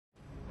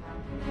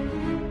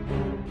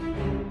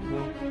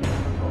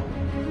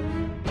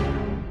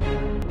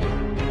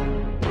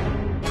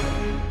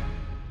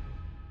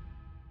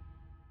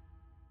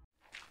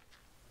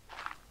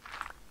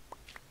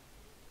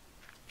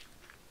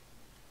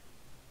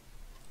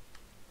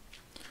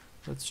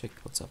let's check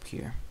what's up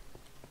here.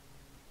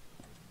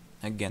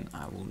 Again,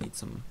 I will need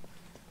some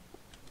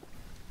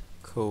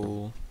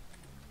coal.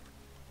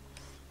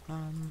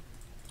 And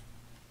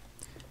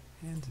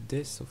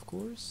this, of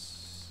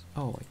course.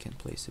 Oh, I can't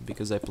place it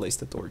because I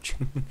placed a torch.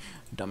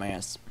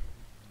 Dumbass.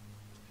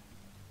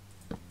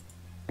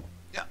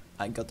 Yeah,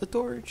 I got the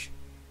torch.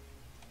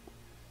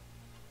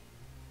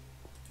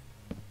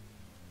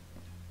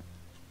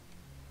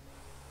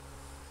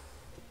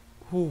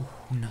 Oh,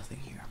 nothing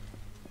here.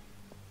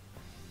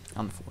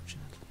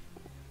 Unfortunately.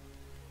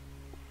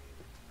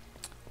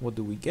 What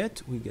do we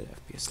get? We get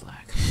FPS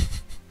lag.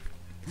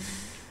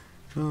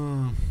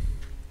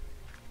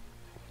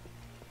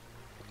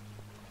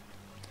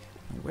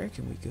 Where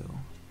can we go?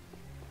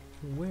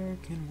 Where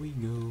can we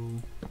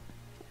go?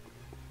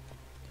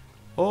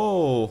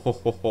 Oh, ho,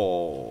 ho,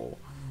 ho.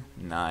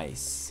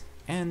 Nice.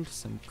 And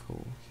some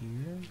coal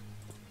here.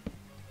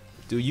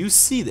 Do you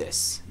see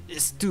this?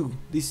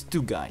 These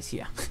two guys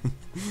here.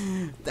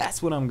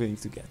 That's what I'm going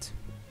to get.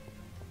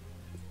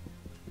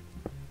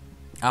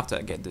 After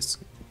I get this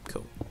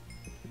coal.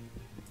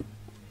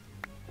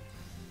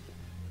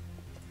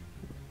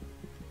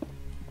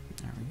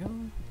 There we go.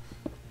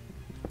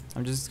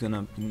 I'm just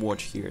gonna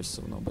watch here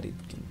so nobody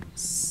can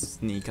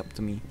sneak up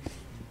to me.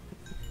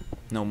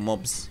 No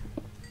mobs.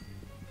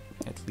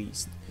 At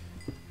least.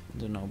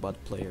 Don't know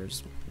about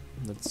players.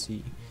 Let's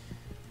see.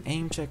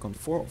 Aim check on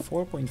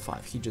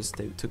 4.5. He just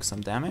took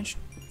some damage.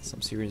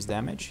 Some serious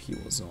damage. He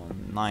was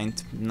on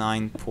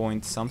 9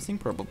 point something.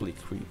 Probably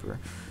creeper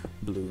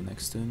blue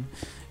next to him.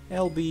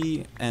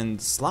 LB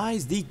and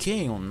Slice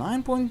DK on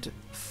 9.5.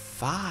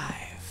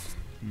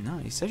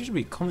 Nice. I should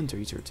be a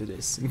commentator to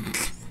this.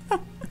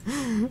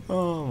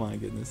 Oh my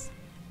goodness.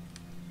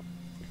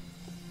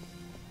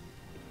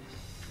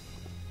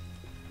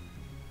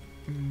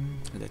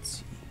 Let's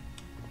see.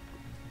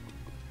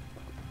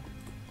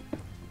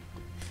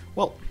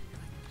 Well.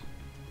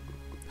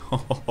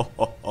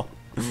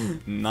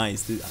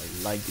 Nice, dude. I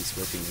like this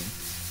ravine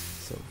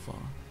so far.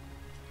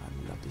 I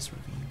love this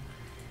ravine.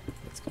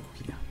 Let's go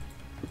here.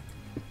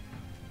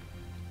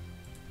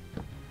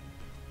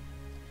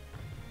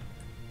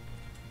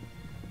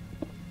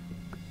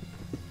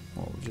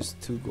 Oh, just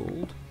 2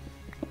 gold.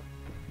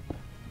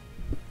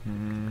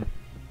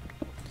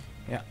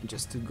 Yeah,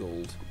 just 2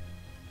 gold.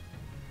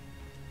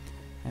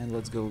 And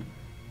let's go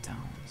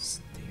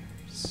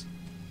downstairs.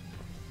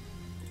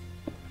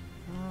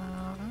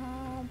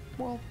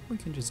 Well, we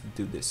can just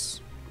do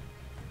this.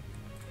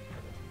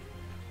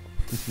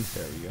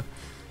 There we go.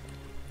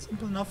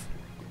 Simple enough.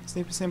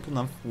 Simple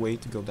enough way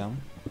to go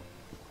down.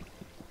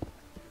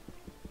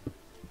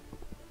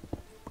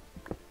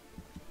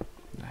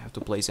 I have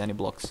to place any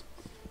blocks.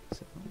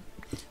 So,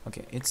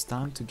 okay, it's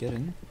time to get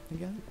in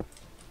again.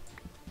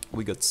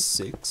 We got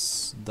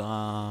 6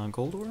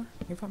 gold ore,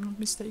 if I'm not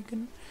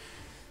mistaken.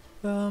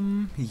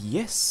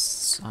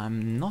 Yes,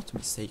 I'm not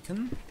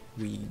mistaken.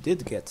 We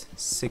did get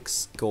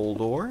 6 gold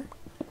ore,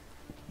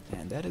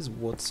 and that is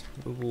what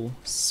we will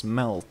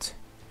smelt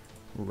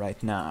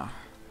right now.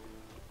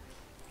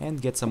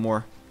 And get some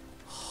more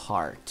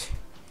heart.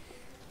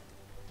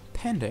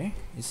 Panda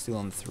is still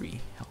on 3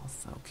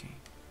 health, okay.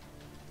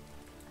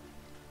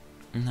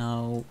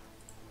 Now...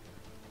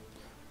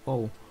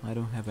 Oh, I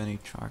don't have any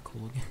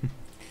charcoal again.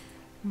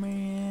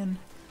 Man.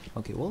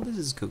 Okay, while this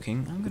is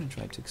cooking, I'm gonna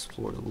try to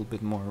explore a little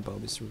bit more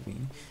about this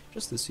ravine,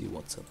 just to see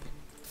what's up.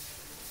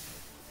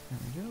 There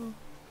we go.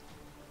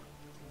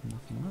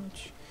 Nothing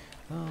much.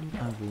 I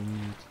will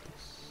need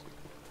this.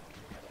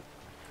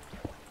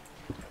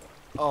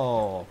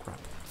 Oh, crap.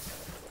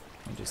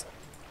 I just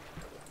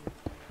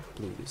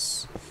blew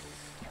this.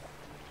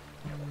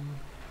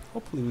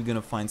 Hopefully we're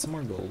gonna find some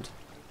more gold.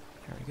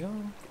 There we go.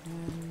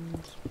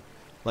 And...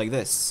 like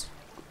this.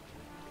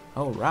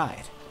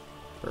 Alright.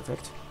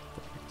 Perfect.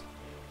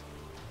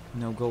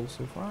 No gold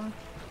so far.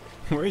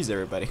 Where is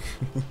everybody?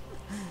 Okay,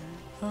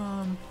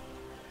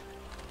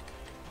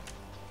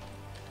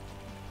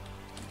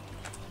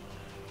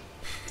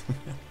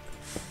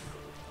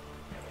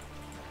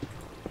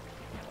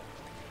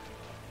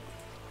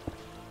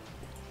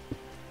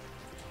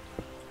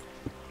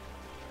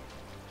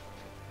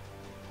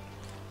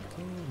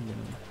 I'm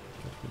gonna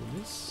get rid of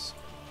this.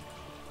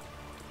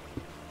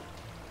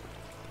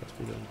 Get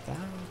rid of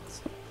that.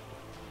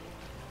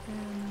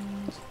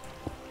 And...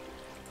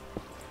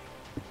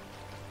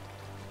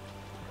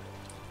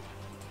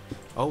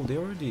 oh, they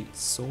already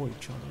saw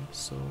each other,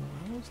 so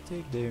I will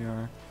think they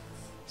are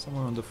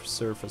somewhere on the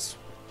surface.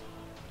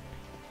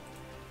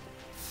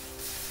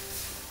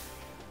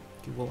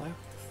 Okay, well, I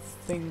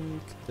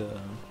think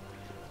the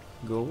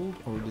gold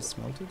already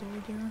smelted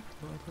over there,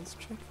 but let's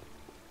check.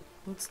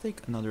 Let's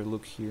take another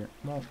look here.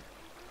 Well,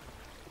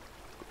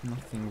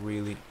 nothing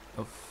really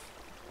of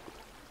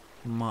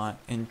my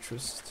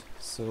interest,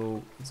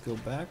 so let's go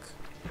back.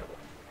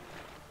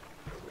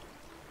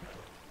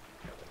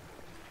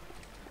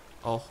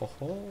 Oh ho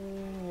ho!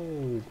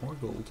 More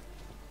gold.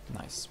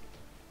 Nice.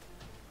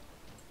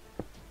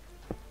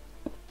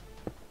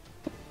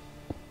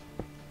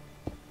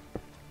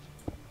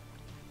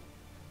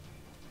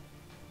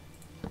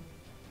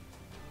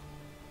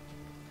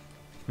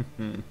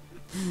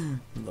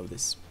 Love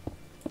this.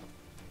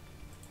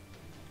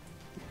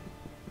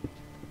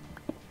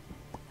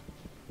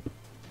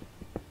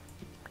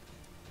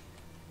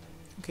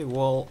 Okay,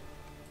 well,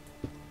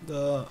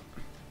 the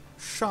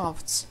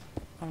shafts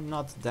are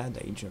not that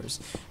dangerous.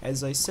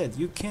 As I said,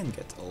 you can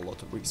get a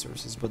lot of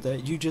resources, but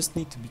you just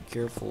need to be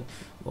careful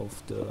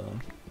of the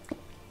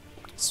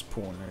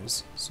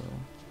spawners. So,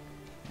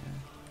 yeah,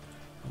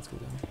 let's go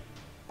down.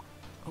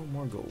 Oh,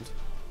 more gold.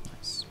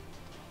 Nice.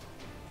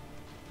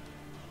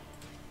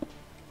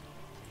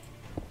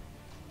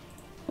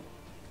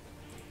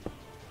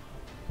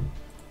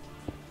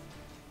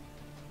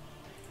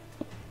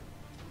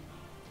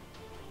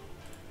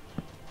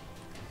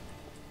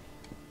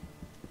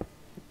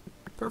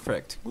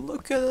 Perfect.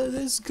 Look at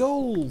this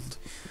gold.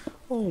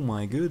 Oh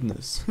my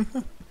goodness.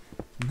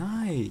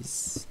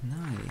 Nice,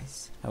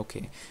 nice.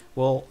 Okay,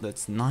 well,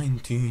 that's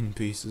 19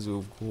 pieces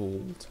of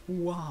gold.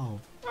 Wow.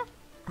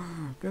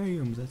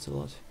 Damn, that's a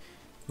lot.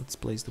 Let's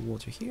place the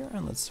water here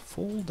and let's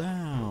fall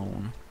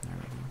down. There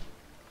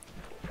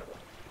we go.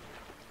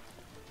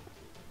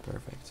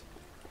 Perfect.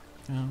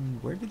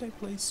 Where did I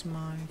place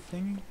my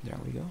thing? There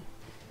we go.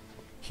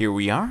 Here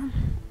we are.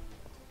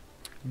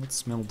 Let's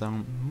smelt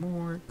down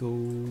more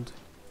gold.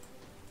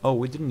 Oh,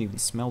 we didn't even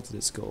smelt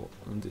this gold.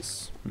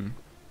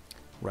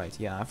 Right,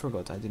 yeah, I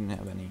forgot I didn't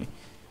have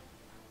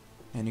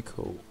any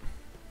coal.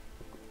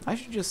 I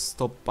should just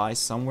stop by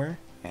somewhere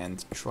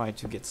and try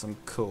to get some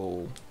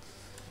coal.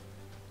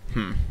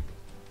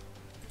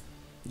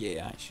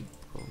 Yeah, I should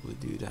probably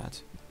do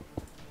that.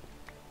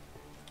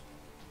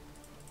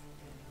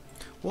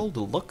 Well,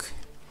 the luck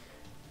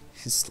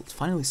has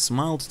finally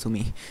smiled to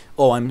me.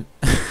 Oh, I'm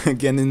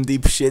again in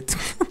deep shit.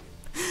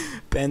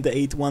 Panda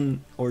ate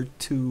 1 or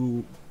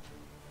 2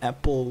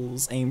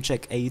 apples, aim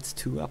check ate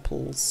 2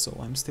 apples, so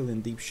I'm still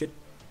in deep shit.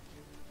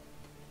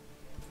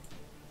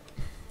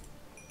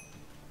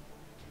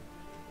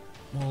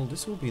 Well,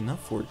 this will be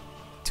enough for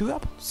 2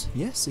 apples.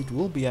 Yes, it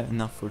will be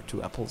enough for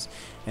 2 apples.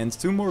 And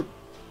 2 more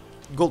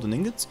golden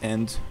ingots,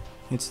 and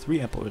it's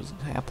 3 apples.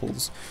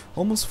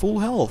 Almost full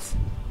health.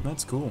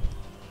 That's cool.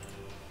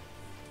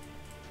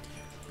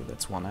 So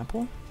that's 1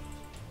 apple.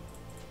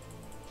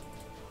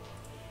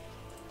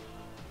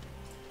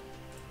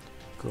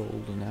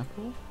 Golden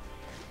apple.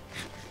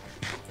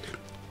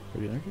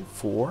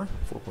 4,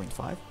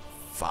 4.5,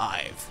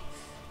 5,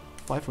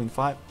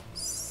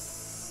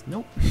 5.5.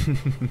 Nope.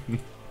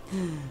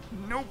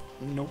 Nope.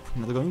 Nope.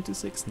 Not going to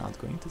 6. Not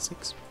going to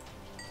 6.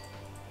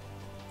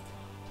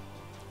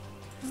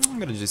 I'm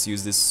gonna just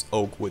use this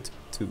oak wood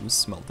to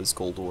smelt this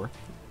gold ore.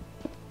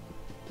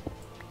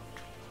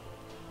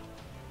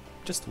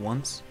 Just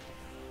once.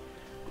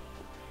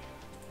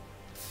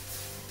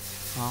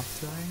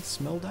 After I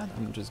smell that,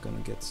 I'm just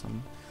gonna get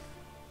some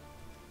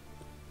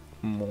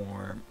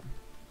more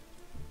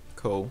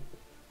coal.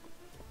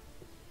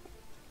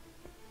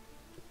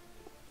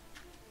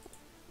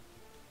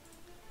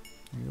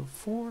 There we go,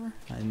 4.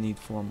 I need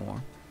 4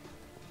 more.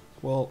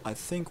 Well, I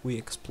think we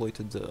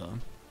exploited the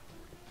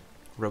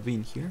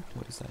ravine here.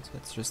 What is that?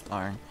 That's just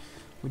iron.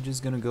 We're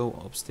just gonna go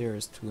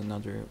upstairs to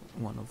another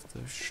one of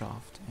the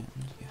shaft, and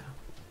yeah.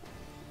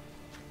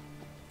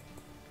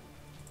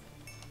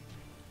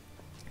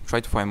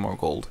 Try to find more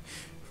gold.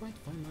 Try to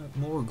find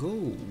more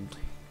gold.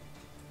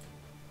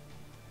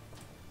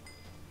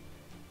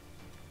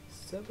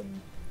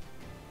 7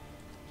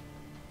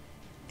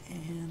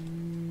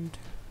 and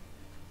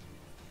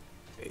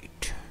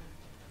 8.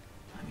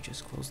 Let me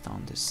just close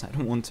down this. I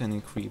don't want any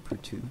creeper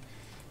to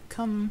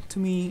come to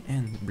me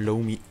and blow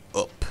me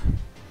up,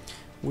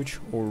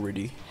 which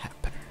already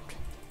happened.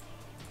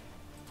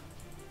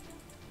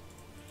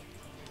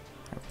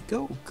 There we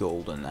go,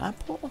 golden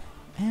apple,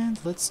 and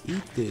let's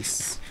eat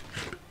this.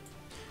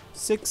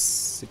 6,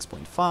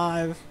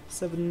 6.5,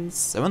 7,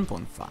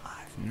 7.5.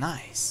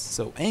 Nice.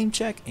 So aim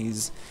check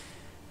is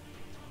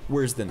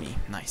worse than me.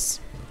 Nice.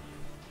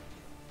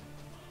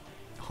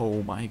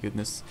 Oh my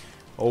goodness.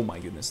 Oh my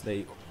goodness.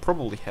 They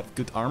probably have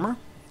good armor,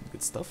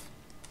 good stuff,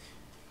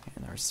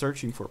 and are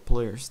searching for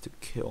players to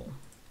kill.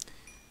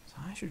 So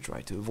I should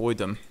try to avoid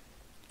them.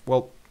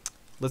 Well,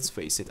 let's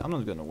face it, I'm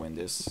not gonna win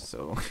this,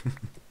 so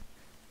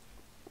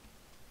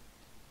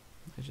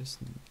I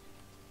just need...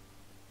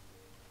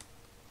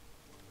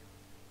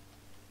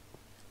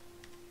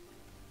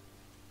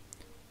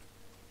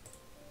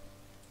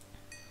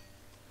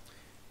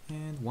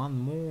 And 1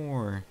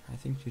 more. I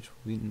think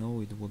we know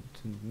it would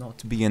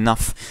not be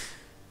enough.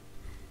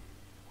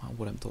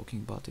 What I'm talking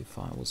about if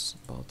I was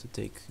about to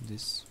take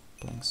these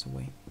planks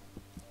away.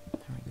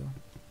 There we go.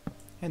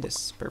 And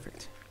this,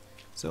 perfect.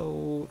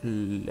 So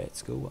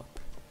let's go up.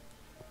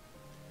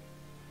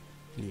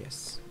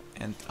 Yes,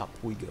 and up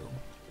we go.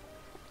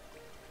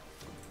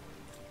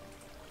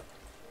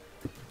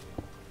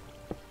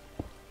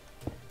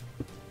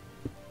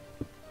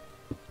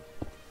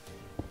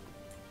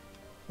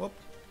 Whoop.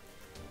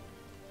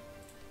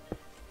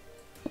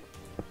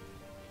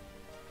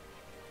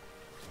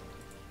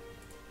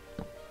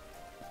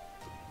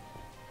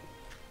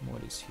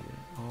 What is here?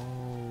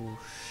 Oh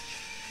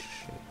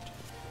shit.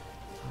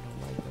 I don't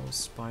like those. more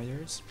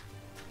spiders.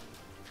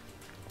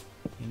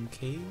 In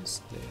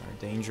case they are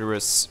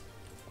dangerous.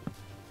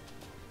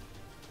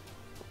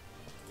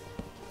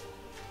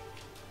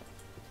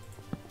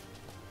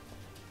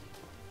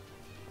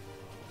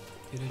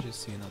 Did I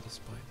just see another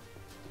spider?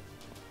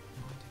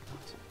 No, I did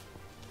not.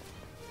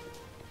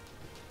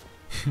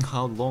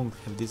 How long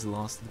have these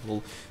lasted?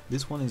 Well,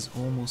 this one is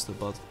almost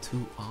about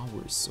 2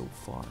 hours so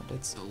far.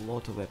 That's a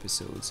lot of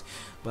episodes.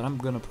 But I'm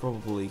gonna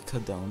probably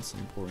cut down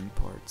some boring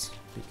parts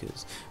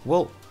because,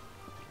 well,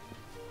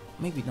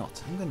 maybe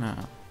not. I'm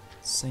gonna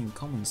say in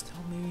comments,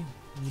 tell me,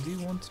 do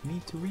you want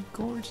me to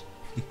record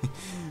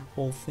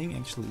whole thing?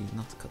 Actually,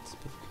 not cut,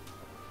 but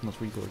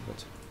not record,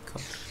 but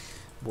cut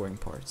boring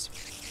parts.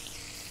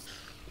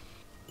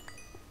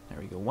 There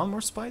we go, one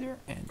more spider,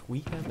 and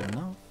we have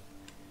enough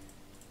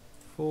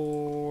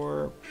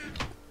for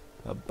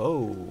a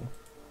bow.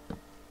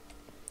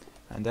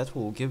 And that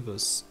will give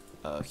us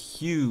a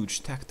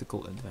huge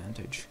tactical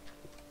advantage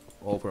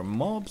over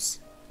mobs.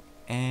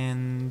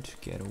 And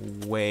get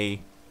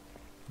away,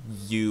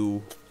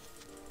 you.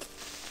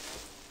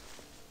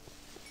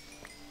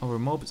 Over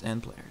mobs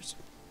and players.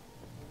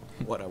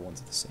 What I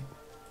wanted to say.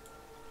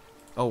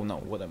 Oh no,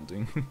 what I'm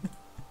doing.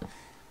 There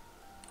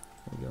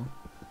we go.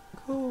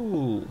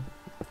 Cool.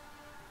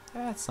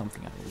 That's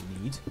something I really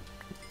need.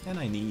 And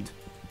I need.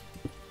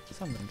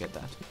 So I'm gonna get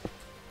that.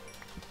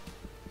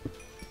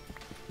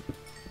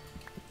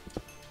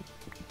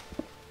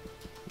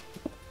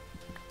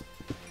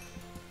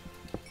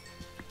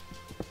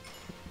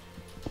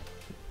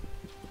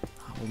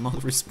 I will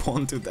not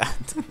respond to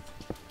that.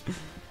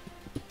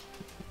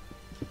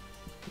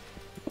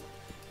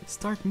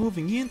 Start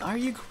moving in? Are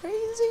you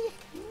crazy?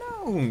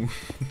 No!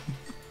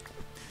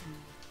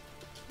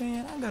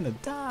 Man, I'm gonna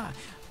die.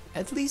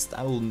 At least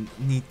I will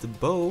need the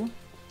bow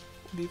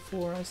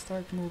before I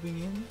start moving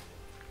in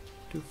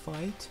to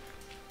fight,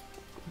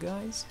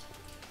 guys.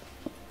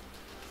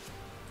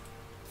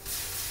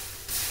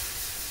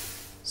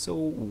 So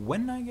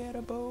when I get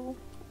a bow,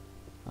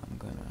 I'm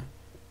gonna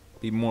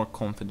be more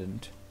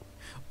confident.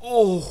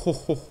 Oh!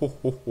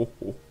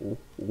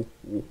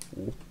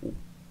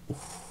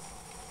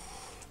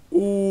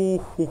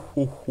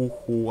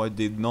 Oh, I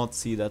did not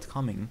see that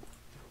coming.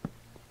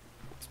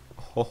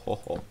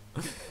 Oh,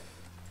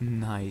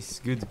 nice,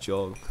 good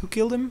job. Who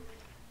killed him?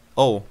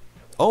 Oh,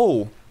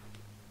 oh,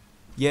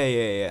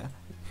 yeah.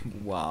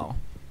 Wow.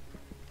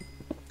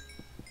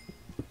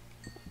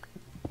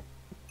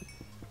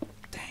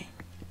 Dang.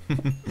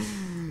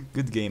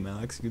 Good game,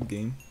 Alex. Good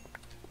game.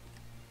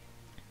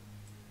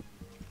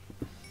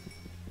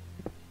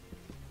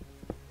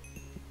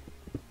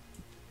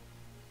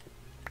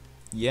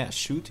 Yeah,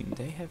 shooting.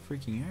 They have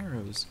freaking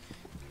arrows.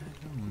 I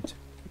don't.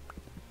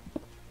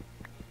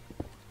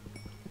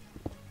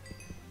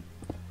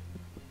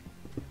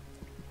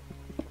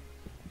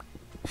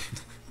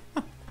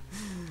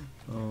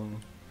 Oh.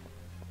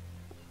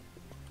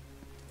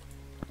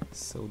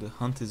 So the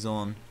hunt is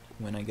on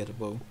when I get a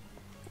bow.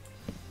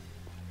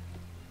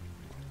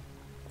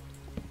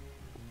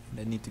 And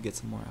I need to get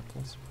some more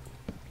apples.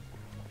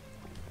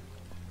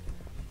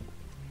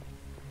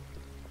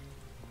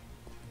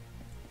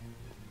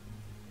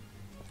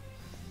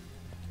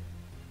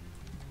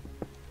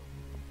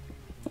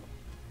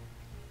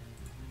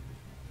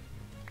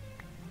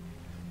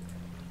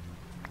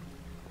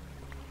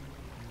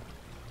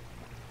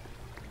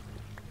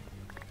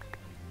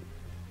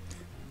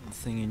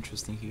 Nothing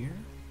interesting here.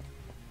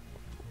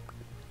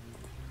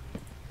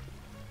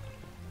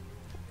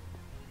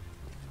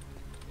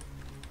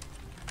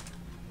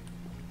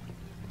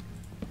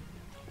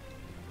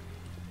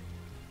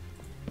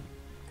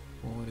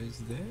 What is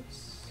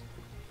this?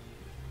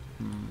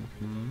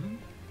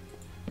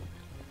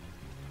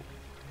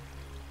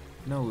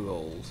 No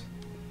gold.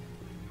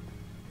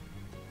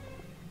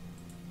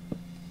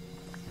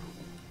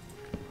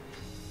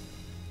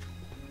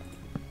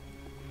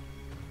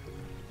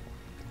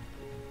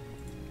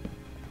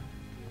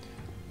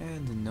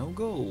 And no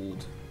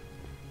gold.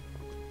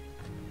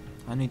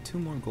 I need 2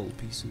 more gold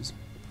pieces.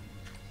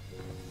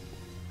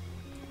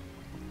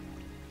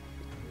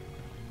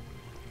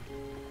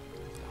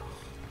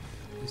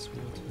 This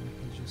water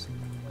is just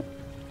annoying.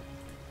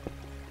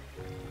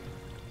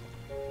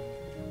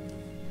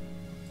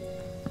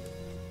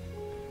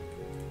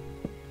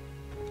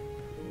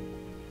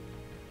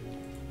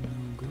 No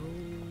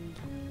gold.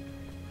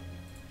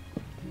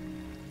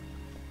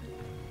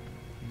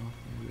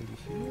 Nothing really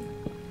here.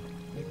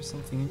 Maybe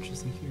something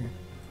interesting here.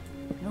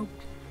 Nope.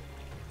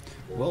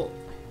 Well.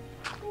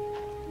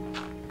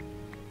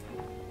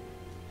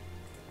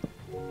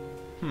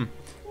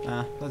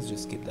 Let's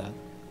just skip that.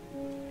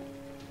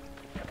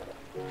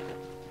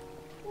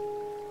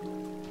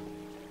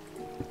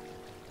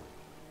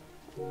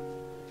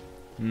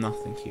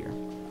 Nothing here.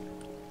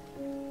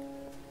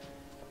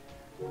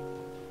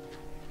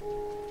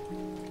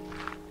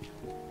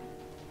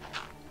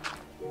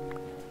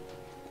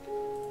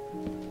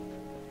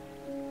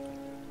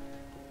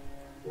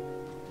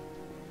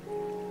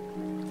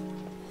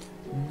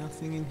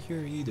 Nothing in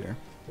here either.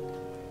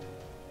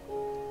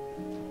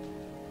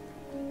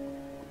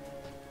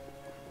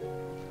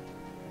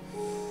 You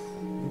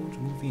want to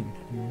move in?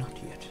 Not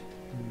yet.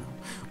 No.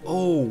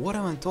 Oh, what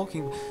am I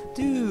talking about?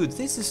 Dude,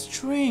 this is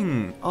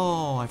string!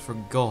 Oh, I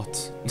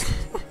forgot.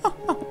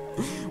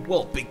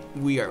 Well,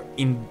 we are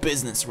in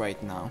business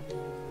right now.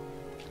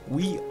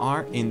 We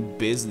are in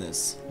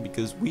business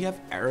because we have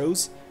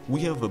arrows,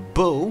 we have a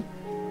bow,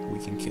 we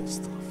can kill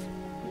stuff.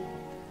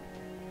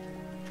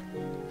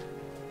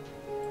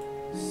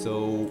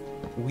 So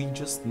we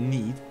just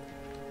need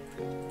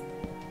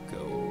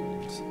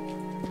gold.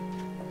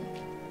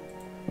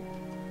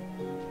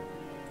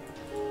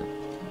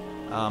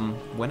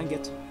 When I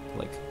get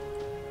like,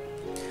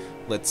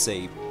 let's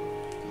say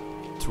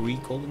 3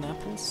 golden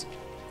apples,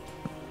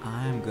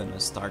 I'm gonna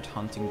start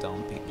hunting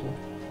down people,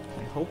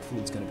 and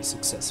hopefully it's gonna be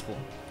successful.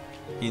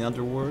 In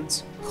other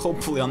words,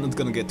 hopefully I'm not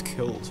gonna get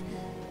killed.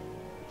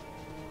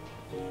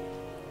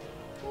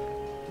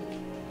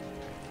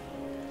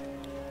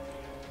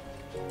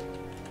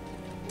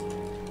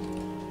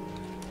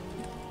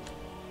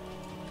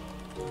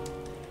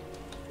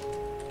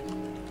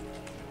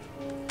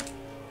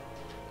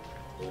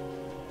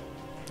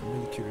 I'm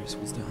really curious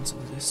what's the answer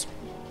to this.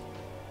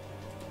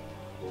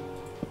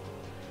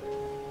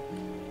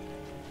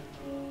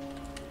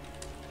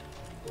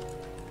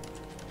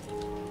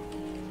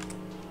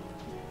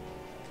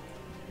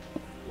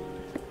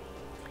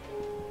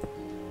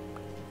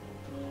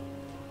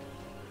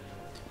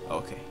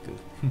 Okay, good.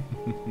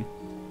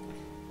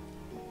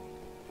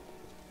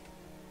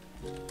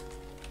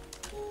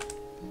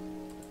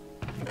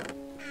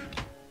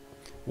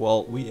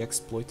 Well, we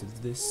exploited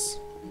this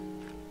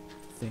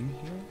thing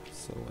here,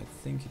 so I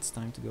think it's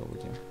time to go over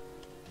there.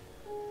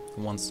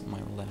 Once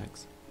my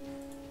legs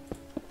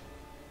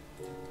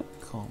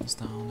calms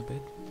down a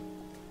bit.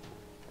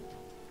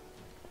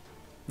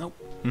 Nope.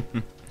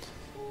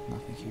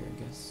 Nothing here,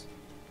 I guess.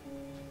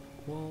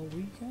 Well,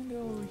 we can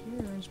go over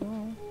here as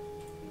well.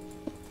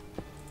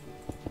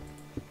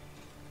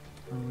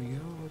 Here we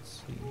go,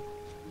 let's see.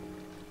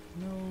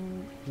 No.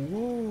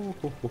 Whoa!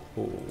 Ho, ho,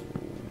 ho.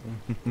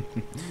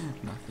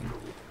 Nothing.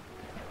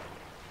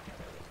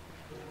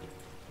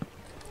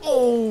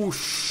 Oh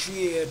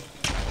shit!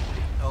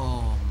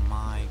 Oh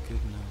my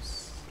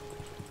goodness.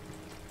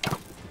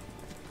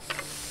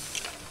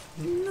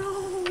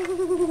 No!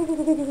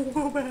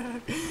 Go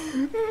back!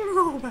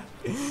 Go back!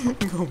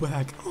 Go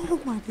back!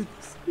 Oh my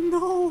goodness!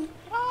 No!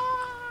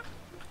 Ah!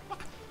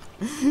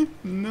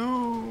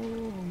 No!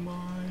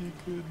 My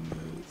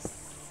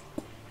goodness.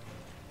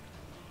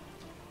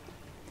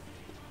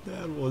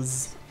 That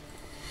was...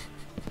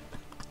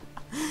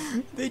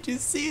 Did you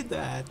see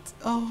that?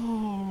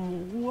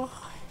 Oh, why?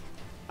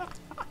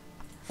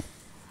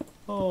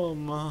 Oh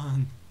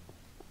man.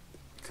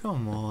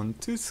 Come on,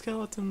 2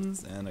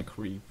 skeletons and a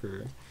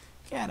creeper.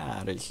 Get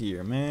out of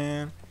here,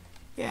 man.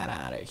 Get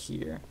out of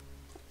here.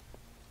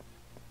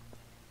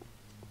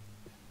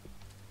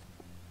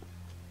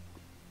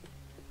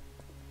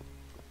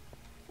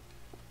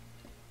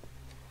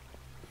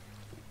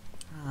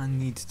 I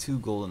need 2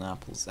 golden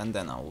apples and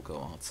then I will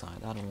go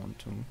outside. I don't want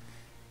to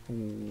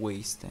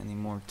waste any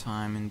more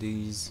time in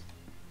these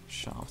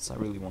shafts. I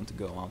really want to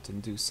go out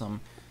and do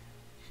some,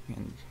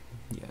 and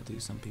yeah, do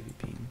some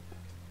PvPing.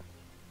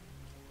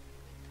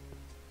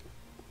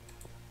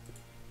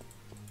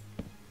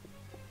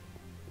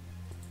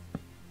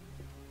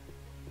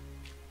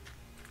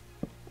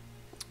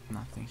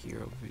 Nothing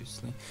here,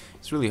 obviously.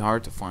 It's really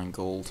hard to find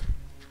gold.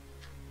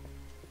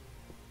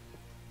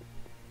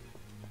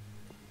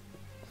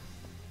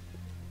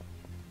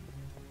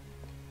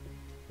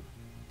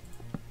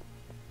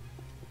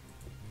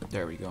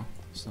 There we go,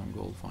 some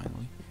gold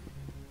finally.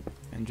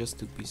 And just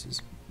 2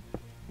 pieces.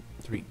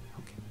 3,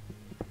 okay.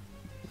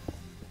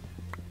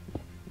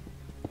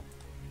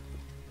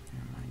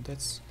 Never mind,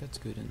 that's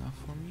good enough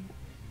for me.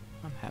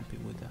 I'm happy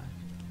with that.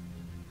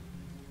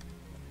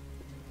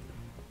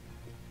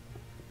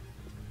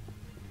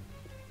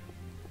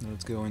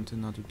 Let's go into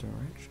another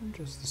direction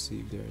just to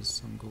see if there is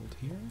some gold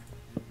here.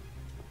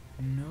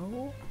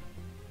 No.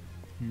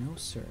 No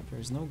sir,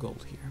 there's no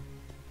gold here.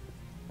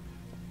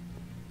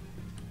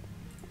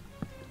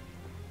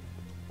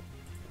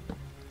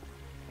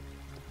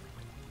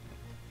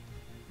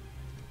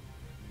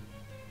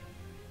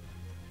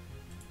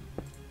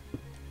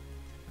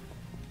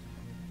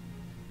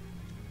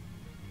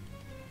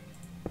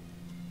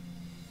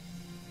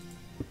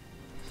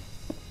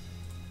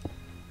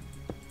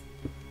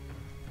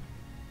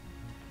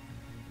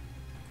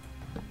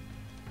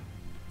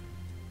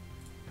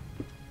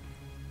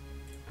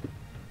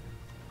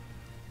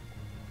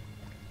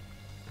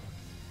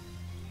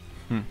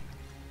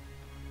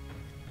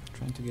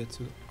 Trying to get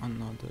to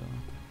another.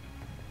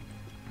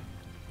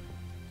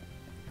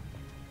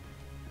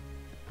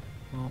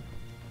 Well,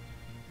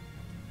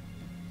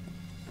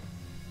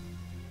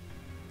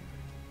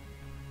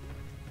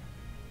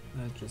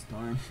 that's just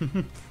darn.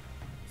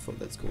 Thought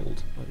that's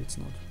gold, but it's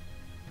not,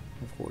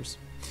 of course.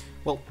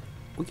 Well,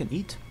 we can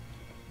eat.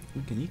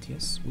 We can eat,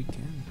 yes, we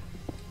can.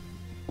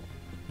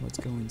 Let's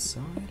go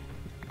inside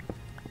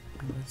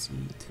and let's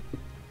eat.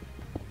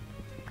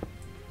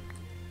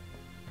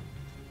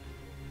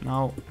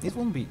 Now, it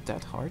won't be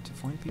that hard to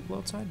find people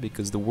outside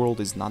because the world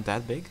is not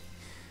that big.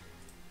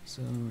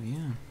 So,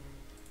 yeah.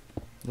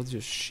 Let's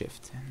just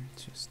shift and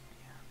just,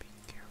 yeah, be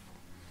careful.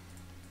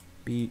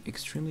 Be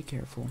extremely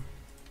careful.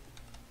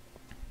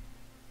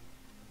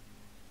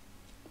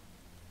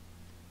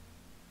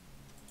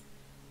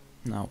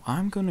 Now,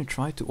 I'm gonna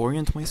try to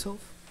orient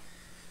myself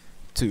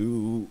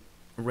to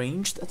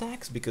ranged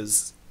attacks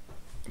because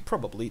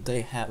probably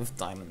they have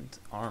diamond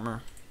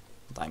armor.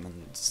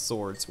 Diamond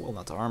swords, well,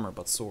 not armor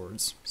but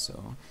swords,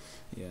 so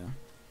yeah.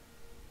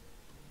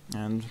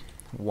 And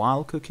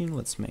while cooking,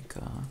 let's make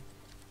a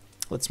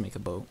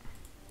bow.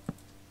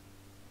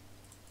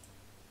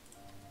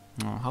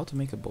 How to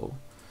make a bow?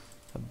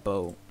 A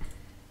bow,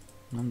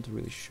 I'm not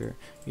really sure.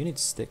 You need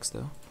sticks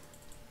though.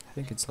 I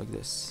think it's like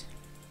this.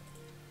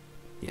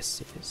 Yes,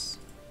 it is.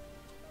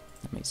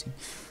 Amazing.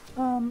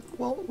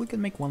 Well, we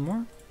can make one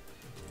more.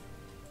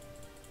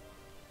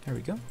 There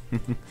we go.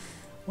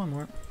 One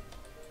more.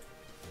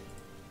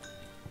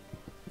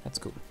 That's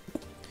cool.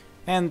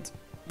 And,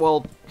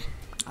 well,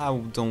 I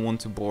don't want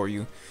to bore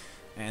you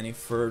any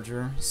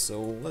further, so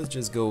let's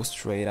just go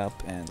straight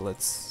up and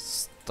let's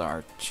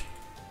start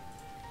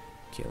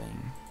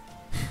killing.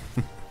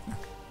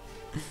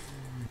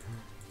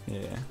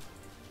 Yeah.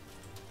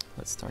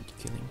 Let's start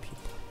killing people.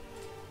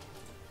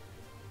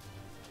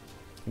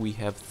 We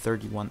have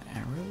 31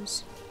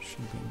 arrows.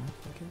 Should be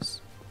enough, I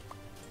guess.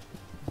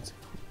 Let's go.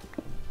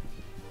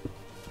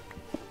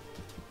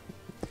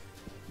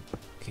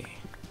 Okay,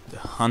 the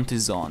hunt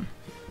is on.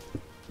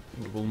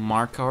 We will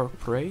mark our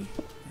prey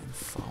and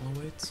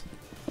follow it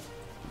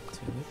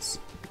until it's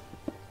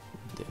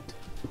dead.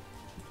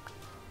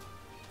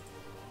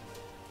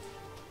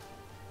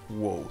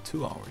 Whoa,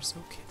 2 hours.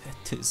 Okay,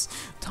 that is...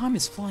 Time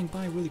is flying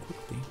by really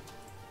quickly.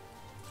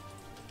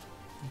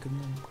 I could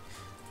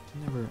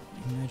never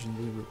imagined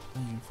we were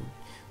playing for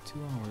 2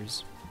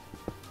 hours.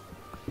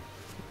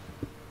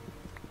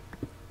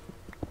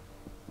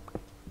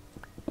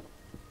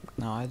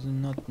 Now I do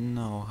not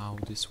know how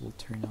this will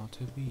turn out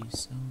to be,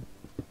 so...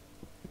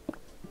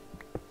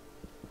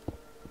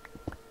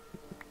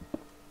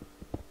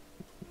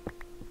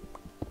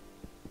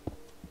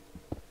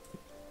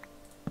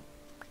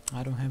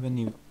 I don't have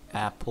any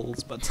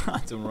apples, but I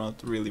do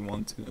not really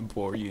want to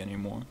bore you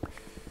anymore.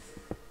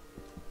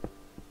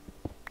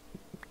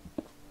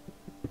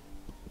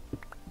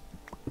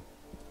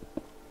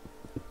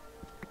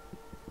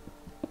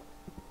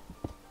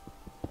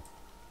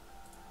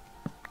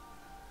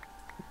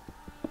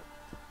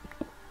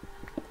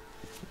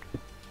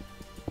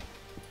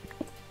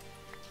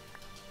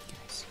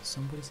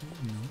 Somebody's name?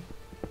 No.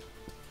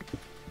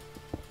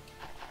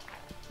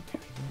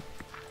 There we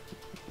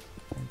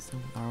go. And so,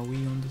 are we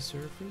on the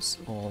surface?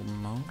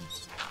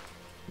 Almost.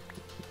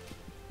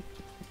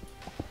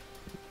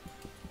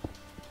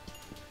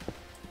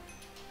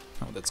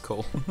 Oh, that's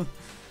cool.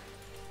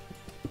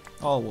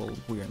 Oh, well,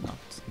 we are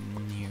not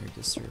near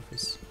the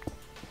surface.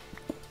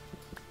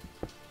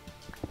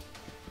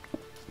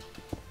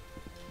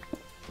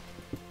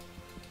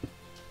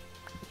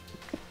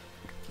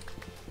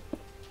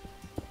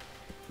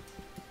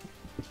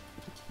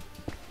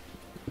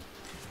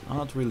 I'm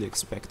not really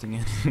expecting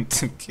anything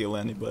to kill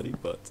anybody,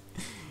 but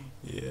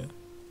yeah.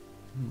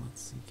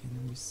 Let's see,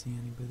 can we see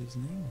anybody's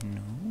name?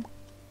 No.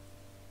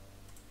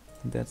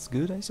 That's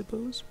good, I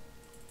suppose.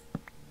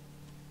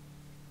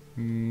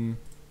 Need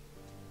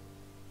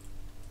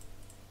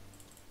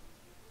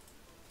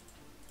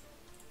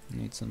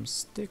some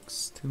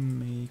sticks to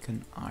make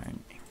an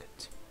iron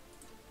ingot.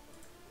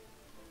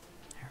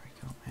 There we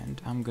go.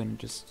 And I'm gonna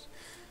just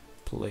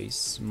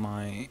place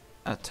my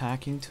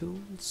attacking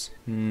tools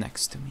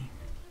next to me.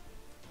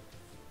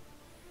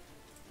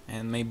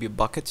 And maybe a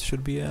bucket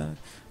should be a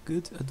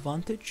good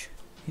advantage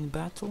in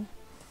battle.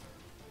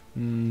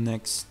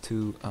 Next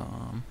to,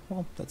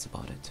 well, that's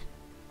about it.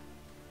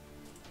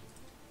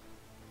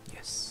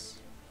 Yes,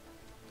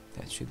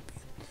 that should be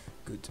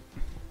good.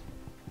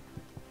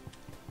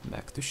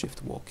 Back to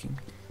shift walking.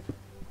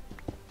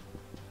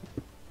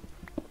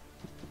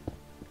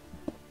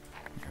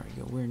 There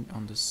we go, we're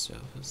on the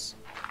surface.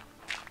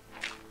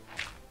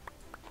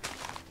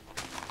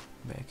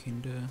 Back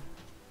in the...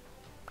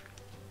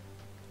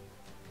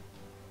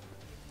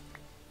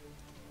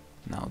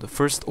 Now the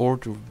first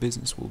order of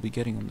business will be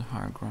getting on the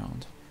higher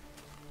ground.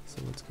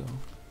 So let's go.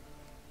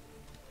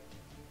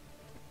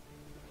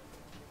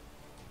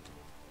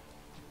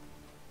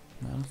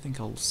 I don't think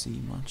I'll see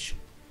much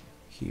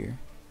here.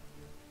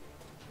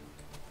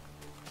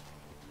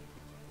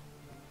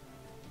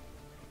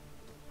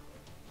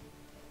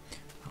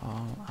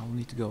 I'll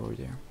need to go over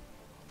there.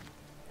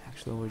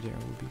 Actually, over there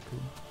will be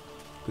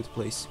a good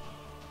place.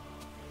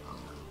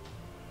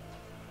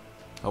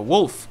 A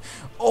wolf!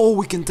 Oh,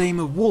 we can tame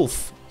a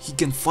wolf! He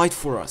can fight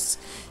for us!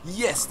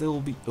 Yes, that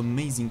will be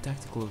amazing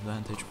tactical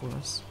advantage for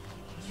us.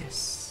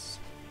 Yes!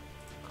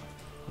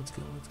 Let's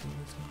go, let's go,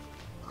 let's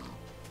go.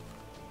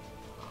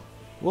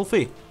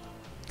 Wolfie!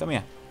 Come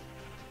here.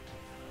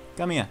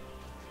 Come here.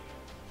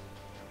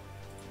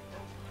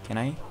 Can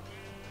I?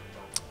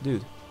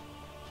 Dude.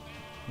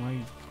 Why are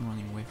you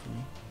running away from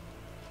me?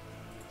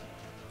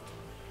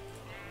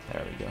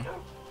 There we go.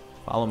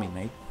 Follow me,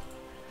 mate.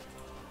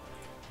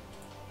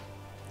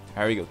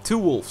 There we go. 2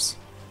 wolves.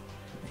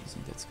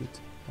 Amazing, that's good.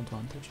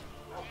 Advantage.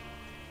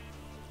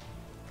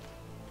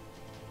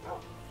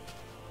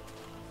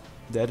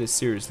 That is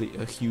seriously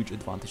a huge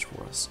advantage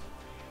for us.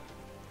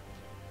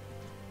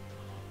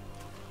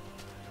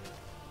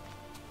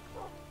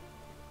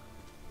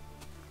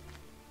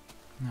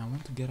 Now I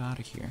want to get out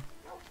of here.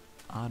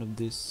 Out of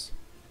this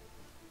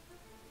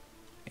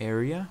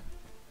area.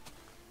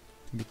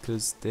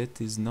 Because that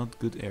is not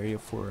good area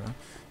for an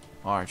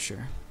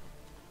archer.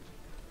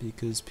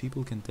 Because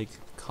people can take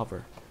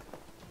cover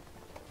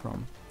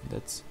from.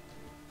 That's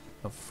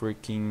a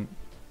freaking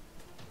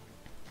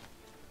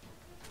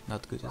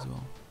not good as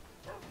well.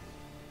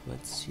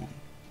 Let's see.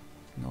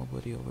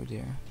 Nobody over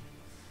there.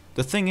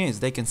 The thing is,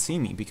 they can see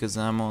me because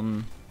I'm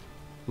on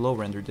low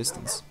render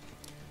distance.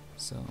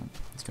 So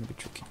it's gonna be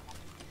tricky.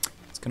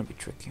 It's gonna be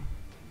tricky.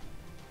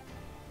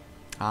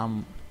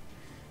 I'm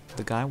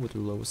the guy with the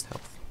lowest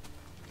health.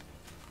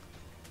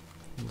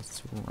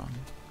 Let's run.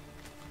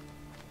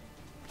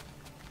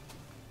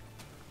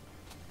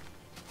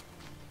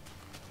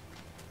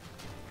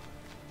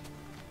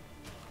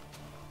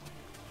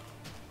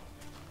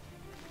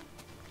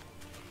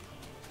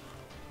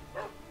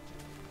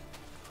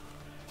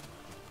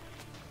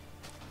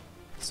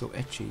 So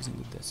Etche is in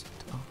the desert.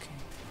 Okay.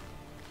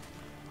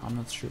 I'm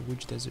not sure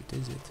which desert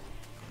is it.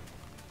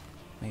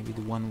 Maybe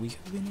the one we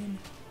have been in?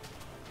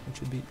 It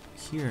should be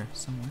here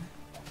somewhere.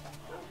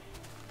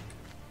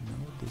 No,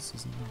 this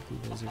is not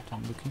the desert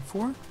I'm looking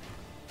for.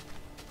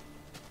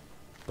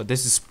 But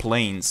this is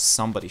plains.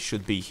 Somebody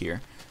should be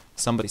here.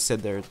 Somebody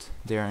said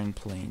they are in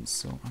plains,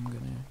 so I'm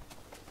gonna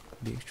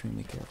be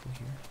extremely careful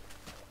here.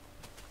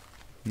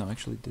 No,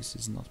 actually this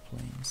is not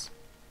plains.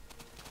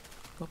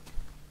 Oh.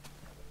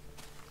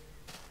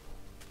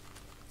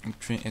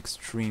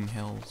 Extreme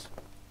hills.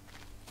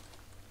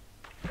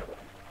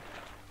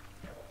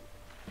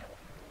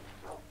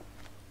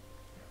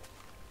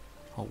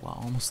 Oh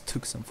wow, almost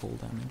took some fall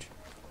damage.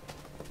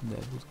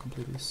 That would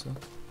completely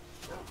suck.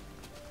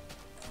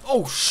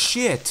 Oh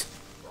shit!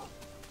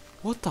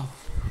 What the?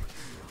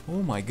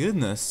 Oh my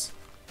goodness!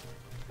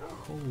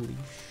 Holy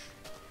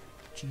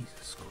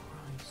Jesus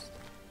Christ!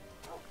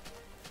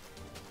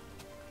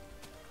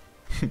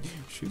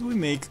 Should we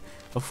make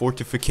a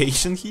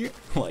fortification here?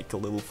 Like a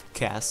little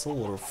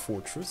castle or a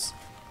fortress?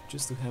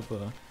 Just to have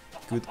a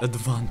good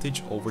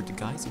advantage over the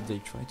guys if they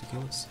try to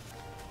kill us.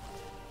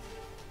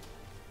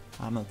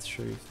 I'm not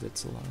sure if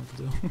that's allowed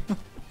though.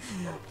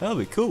 That'll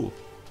be cool.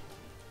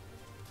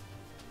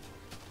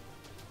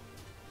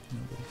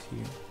 Nobody's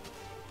here.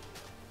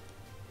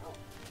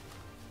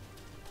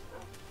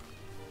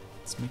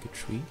 Let's make a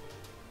tree.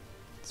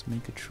 Let's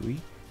make a tree.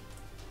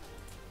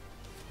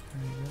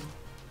 There we go.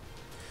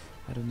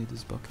 I don't need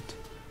this bucket.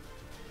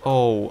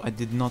 Oh, I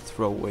did not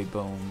throw away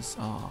bones.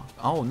 Ah.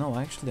 Oh no,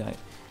 actually I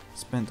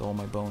spent all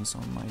my bones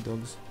on my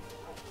dogs.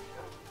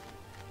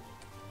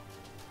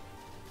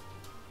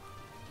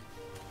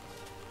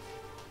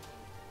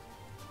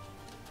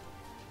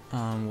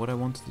 What I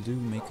wanted to do,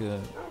 make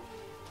a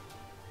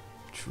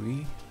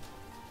tree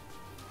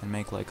and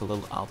make like a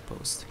little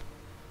outpost.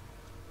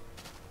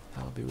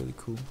 That would be really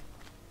cool.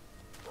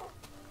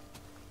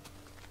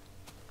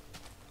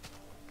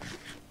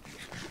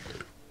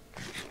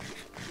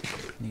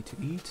 Need to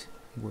eat.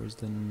 Where's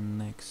the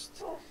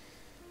next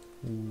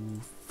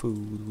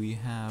food we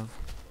have?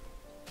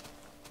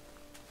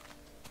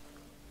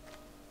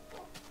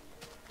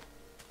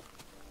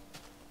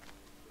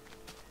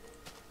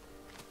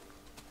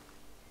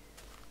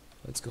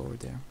 Let's go over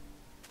there.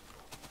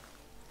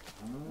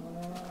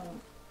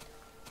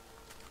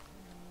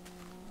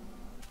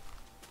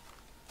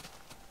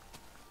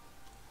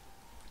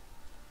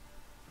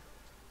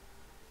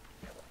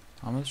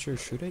 I'm not sure,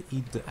 should I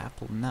eat the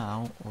apple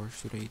now or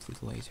should I eat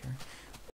it later?